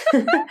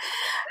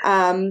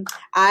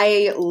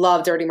 I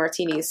love dirty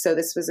martinis, so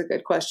this was a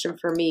good question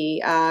for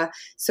me.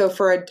 So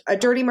for a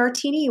dirty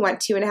martini, you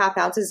want 2.5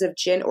 ounces of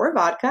gin or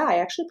vodka. I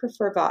actually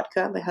prefer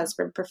vodka. My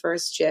husband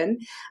prefers gin.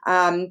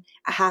 A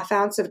 1/2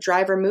 ounce of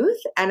dry vermouth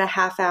and a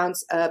 1/2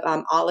 ounce of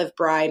olive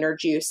brine or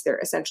juice. They're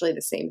essentially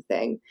the same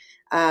thing.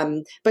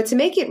 But to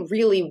make it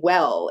really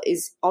well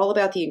is all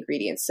about the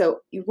ingredients. So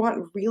you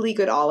want really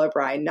good olive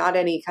brine, not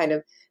any kind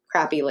of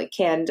crappy like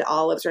canned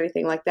olives or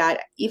anything like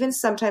that. Even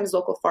sometimes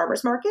local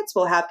farmers markets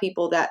will have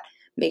people that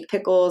make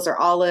pickles or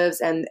olives,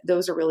 and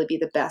those will really be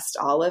the best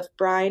olive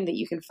brine that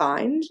you can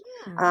find.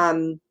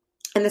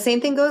 And the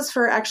same thing goes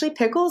for actually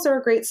pickles are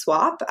a great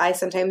swap. I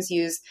sometimes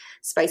use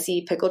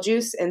spicy pickle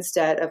juice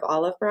instead of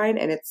olive brine,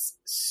 and it's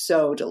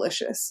so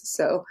delicious.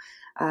 So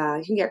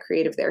you can get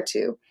creative there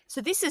too. So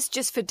this is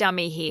just for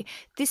dummy here.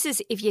 This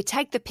is if you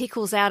take the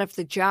pickles out of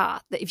the jar,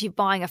 that if you're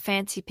buying a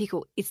fancy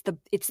pickle, it's the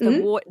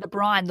the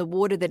brine, the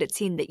water that it's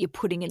in that you're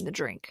putting in the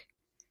drink.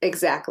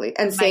 Exactly.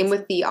 And same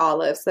with the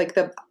olives, like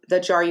the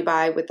jar you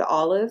buy with the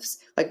olives,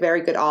 like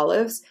very good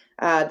olives,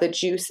 the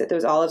juice that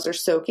those olives are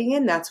soaking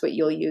in, that's what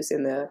you'll use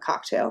in the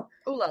cocktail.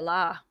 Ooh la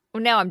la.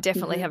 Well, now I'm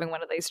definitely having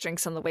one of these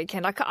drinks on the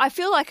weekend. I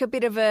feel like a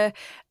bit of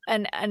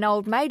an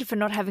old maid for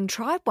not having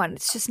tried one.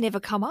 It's just never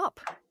come up.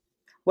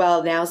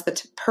 Well, now's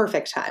the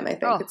perfect time, I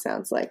think it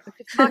sounds like.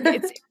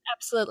 It's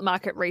absolute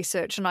market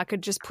research, and I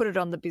could just put it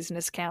on the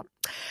business count.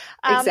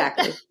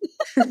 Exactly.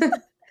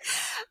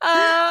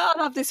 I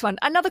love this one.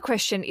 Another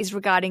question is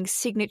regarding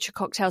signature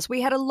cocktails. We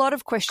had a lot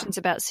of questions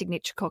about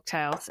signature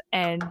cocktails,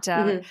 and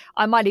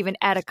I might even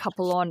add a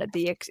couple on at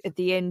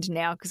the end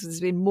now because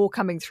there's been more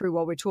coming through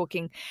while we're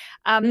talking.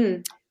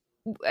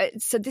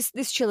 So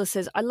this chiller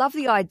says, I love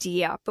the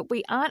idea, but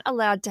we aren't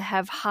allowed to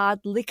have hard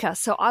liquor.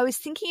 So I was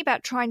thinking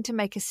about trying to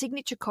make a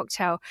signature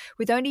cocktail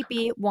with only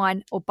beer,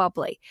 wine, or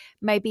bubbly.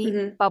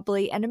 Maybe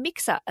bubbly and a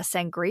mixer, a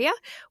sangria.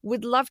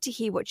 Would love to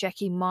hear what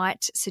Jackie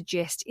might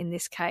suggest in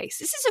this case.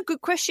 This is a good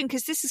question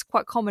because this is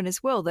quite common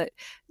as well, that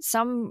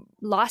some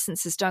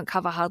licenses don't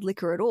cover hard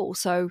liquor at all.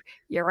 So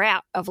you're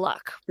out of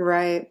luck.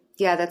 Right.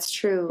 Yeah, that's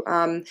true.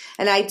 And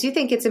I do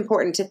think it's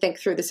important to think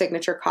through the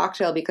signature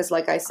cocktail because,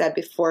 like I said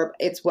before,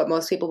 it's what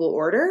most people will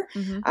order.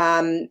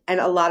 And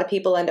a lot of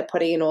people end up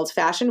putting an old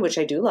fashioned, which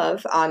I do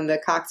love, on the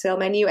cocktail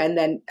menu. And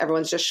then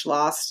everyone's just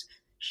sloshed.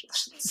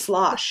 What's the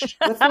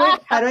word?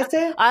 How do I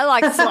say it? I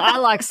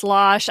like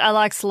slosh. I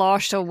like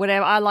sloshed or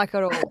whatever. I like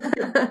it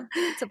all.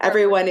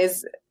 Everyone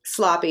is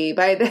sloppy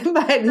by the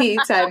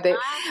time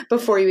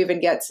before you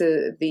even get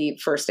to the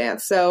first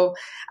dance. So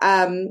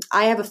I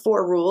have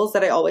 4 rules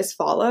that I always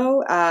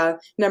follow.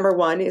 Number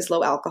 1 is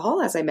low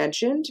alcohol, as I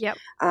mentioned. Yep.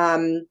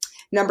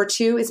 Number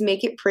 2 is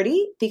make it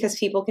pretty because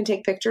people can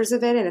take pictures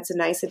of it and it's a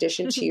nice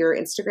addition to your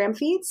Instagram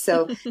feed.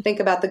 So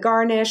think about the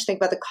garnish, think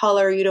about the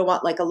color. You don't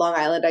want like a Long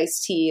Island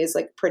iced tea is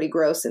like pretty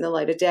gross in the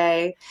light of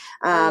day.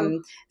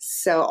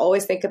 So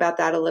always think about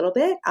that a little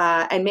bit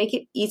and make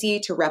it easy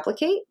to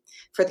replicate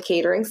for the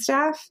catering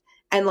staff.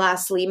 And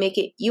lastly, make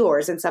it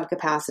yours in some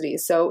capacity.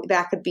 So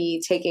that could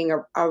be taking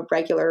a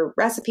regular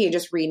recipe and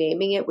just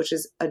renaming it, which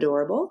is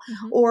adorable,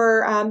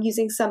 or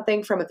using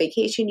something from a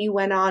vacation you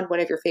went on, one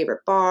of your favorite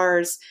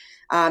bars.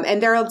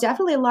 And there are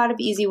definitely a lot of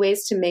easy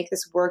ways to make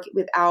this work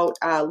without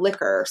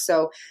liquor.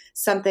 So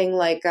something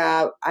like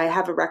I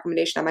have a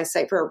recommendation on my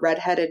site for a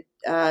redheaded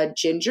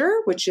ginger,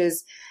 which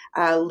is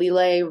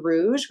Lillet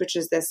Rouge, which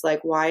is this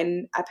like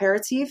wine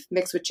aperitif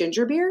mixed with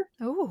ginger beer.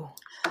 Ooh.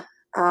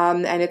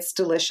 And it's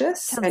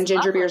delicious. Sounds and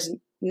ginger beer is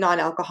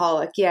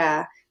non-alcoholic.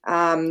 Yeah.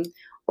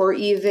 Or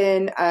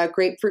even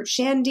grapefruit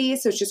shandy.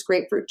 So it's just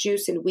grapefruit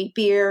juice and wheat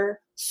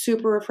beer.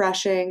 Super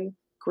refreshing.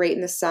 Great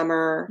in the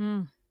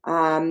summer.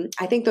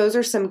 I think those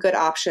are some good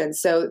options.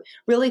 So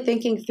really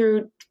thinking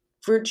through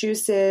fruit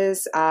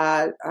juices,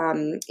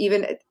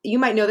 even you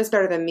might know this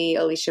better than me,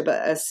 Alicia,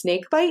 but a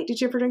snake bite.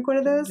 Did you ever drink one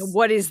of those?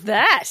 What is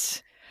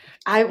that?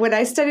 When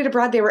I studied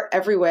abroad, they were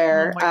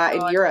everywhere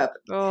in Europe.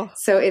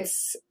 So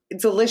it's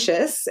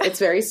delicious. It's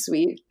very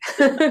sweet,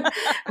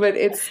 but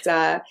it's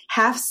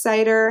half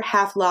cider,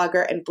 half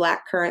lager, and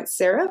blackcurrant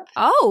syrup.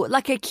 Oh,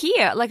 like a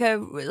Kia, like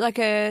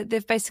a.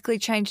 They've basically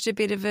changed a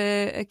bit of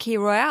a Kia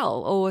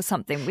Royale or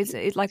something. With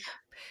it, like,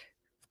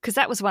 because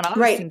that was one I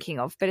was thinking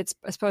of, but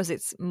I suppose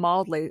it's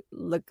mildly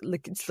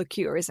it's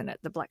liqueur, isn't it?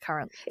 The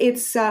blackcurrant.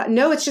 It's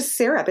no, it's just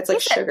syrup. It's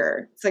like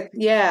sugar. It's like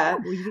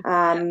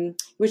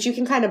which you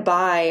can kind of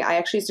buy. I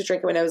actually used to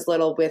drink it when I was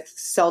little with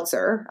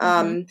seltzer.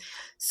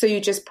 So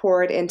you just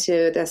pour it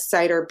into the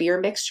cider beer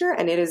mixture,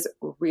 and it is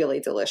really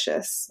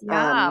delicious.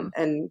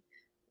 And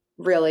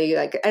really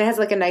and it has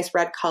like a nice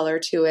red color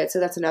to it. So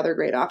that's another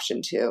great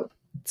option too.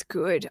 It's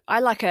good.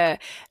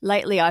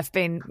 Lately I've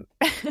been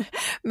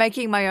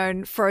making my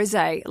own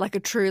frosé, like a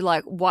true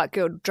like white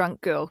girl, drunk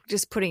girl,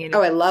 just putting it in.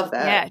 Oh, I love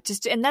that. Yeah,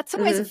 and that's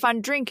always a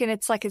fun drink, and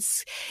it's like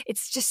it's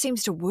just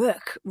seems to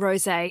work.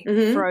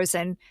 Rosé,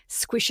 frozen,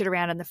 squish it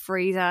around in the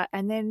freezer,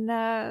 and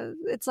then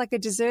it's like a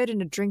dessert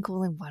and a drink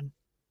all in one.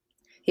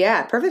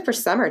 Yeah, perfect for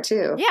summer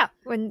too. Yeah,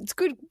 when it's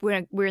good.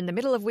 We're in the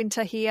middle of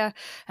winter here,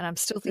 and I'm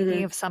still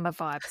thinking of summer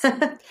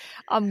vibes.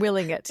 I'm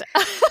willing it.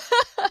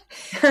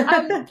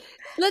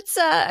 Let's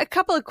a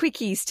couple of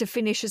quickies to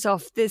finish us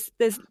off. There's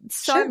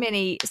so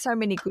many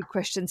good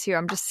questions here.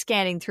 I'm just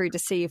scanning through to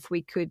see if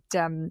we could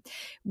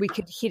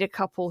hit a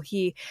couple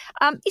here.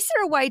 Is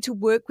there a way to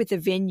work with a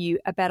venue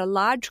about a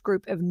large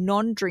group of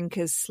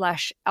non-drinkers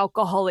 /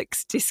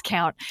 alcoholics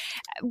discount?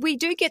 We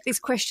do get this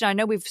question. I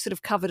know we've sort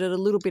of covered it a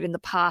little bit in the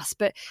past,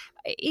 but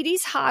it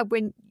is hard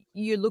when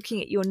you're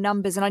looking at your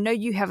numbers, and I know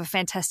you have a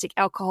fantastic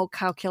alcohol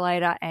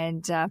calculator,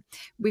 and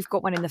we've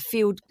got one in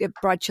the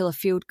Bride Chiller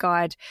Field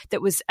Guide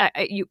that was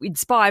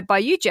inspired by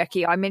you,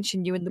 Jackie. I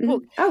mentioned you in the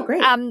book. Oh,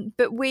 great.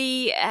 But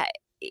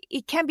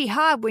it can be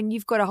hard when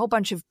you've got a whole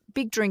bunch of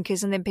big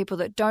drinkers and then people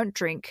that don't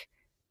drink.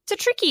 It's a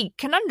tricky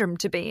conundrum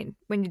to be in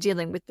when you're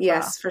dealing with the bar.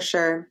 Yes, for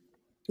sure.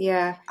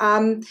 Yeah.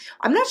 I'm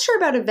not sure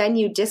about a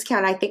venue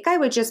discount. I think I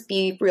would just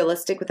be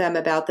realistic with them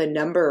about the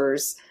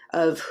numbers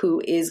of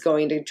who is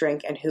going to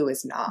drink and who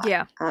is not.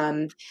 Yeah.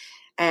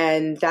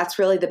 And that's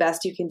really the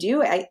best you can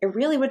do. It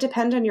really would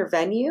depend on your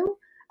venue.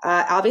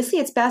 Obviously,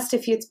 it's best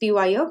if it's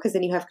BYO because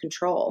then you have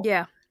control.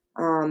 Yeah.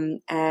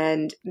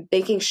 And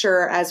making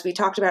sure, as we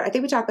talked about, I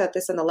think we talked about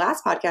this in the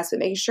last podcast, but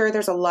making sure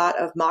there's a lot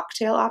of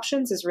mocktail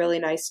options is really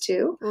nice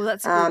too. Well,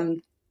 that's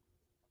good.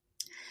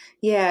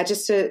 Yeah,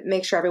 just to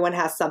make sure everyone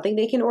has something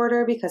they can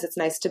order because it's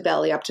nice to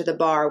belly up to the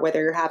bar, whether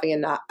you're having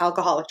an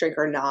alcoholic drink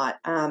or not.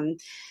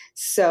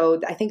 So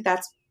I think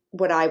that's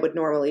what I would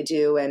normally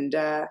do. And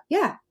I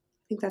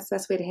think that's the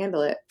best way to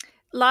handle it.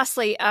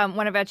 Lastly,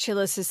 one of our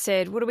chillers has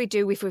said, what do we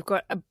do if we've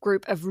got a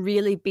group of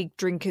really big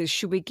drinkers?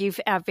 Should we give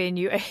our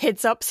venue a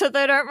heads up so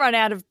they don't run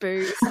out of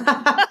booze?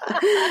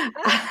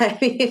 I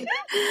mean,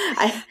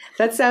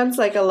 that sounds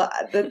like a lot.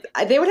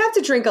 They would have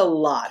to drink a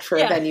lot for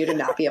a venue to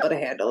not be able to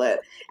handle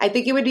it. I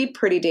think it would be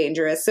pretty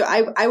dangerous. So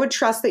I would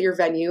trust that your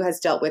venue has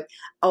dealt with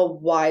a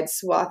wide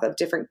swath of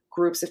different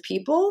groups of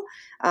people.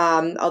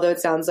 Although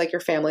it sounds like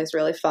your family is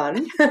really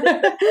fun.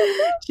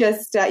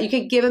 Just you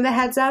could give them the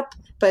heads up,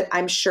 but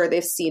I'm sure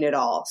they've seen it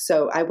all.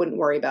 So I wouldn't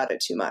worry about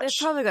it too much. They've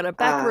probably got a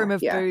back room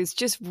of booze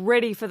just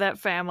ready for that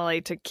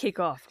family to kick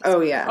off.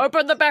 Oh, yeah.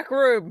 Open the back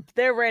room.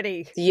 They're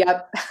ready.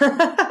 Yep.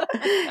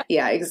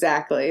 Yeah,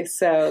 exactly.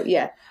 So,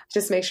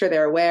 just make sure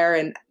they're aware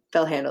and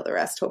they'll handle the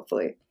rest,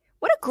 hopefully.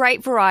 What a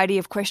great variety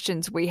of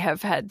questions we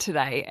have had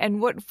today, and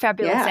what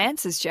fabulous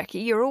answers, Jackie.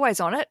 You're always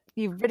on it.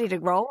 You're ready to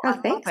roll. Oh,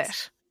 I love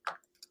it.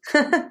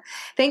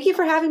 Thank you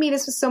for having me.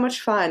 This was so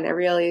much fun. I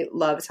really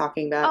love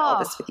talking about all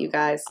this with you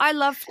guys. I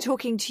love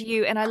talking to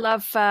you, and I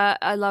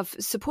love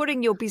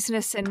supporting your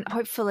business, and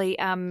hopefully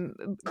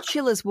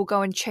chillers will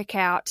go and check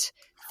out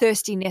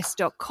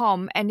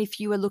thirstynest.com. And if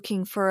you are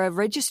looking for a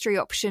registry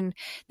option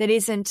that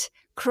isn't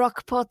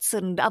crockpots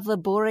and other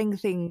boring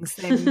things,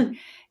 then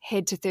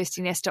head to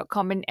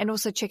thirstynest.com and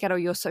also check out all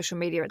your social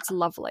media. It's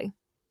lovely.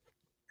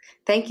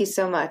 Thank you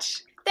so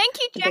much. Thank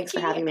you, Jackie. Thanks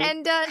for having me.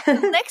 And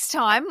next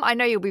time, I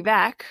know you'll be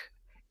back.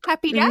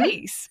 Happy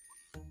days.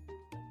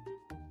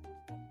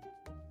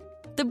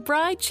 The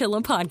Bride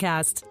Chilla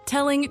Podcast,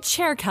 telling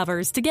chair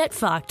covers to get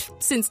fucked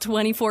since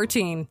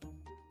 2014.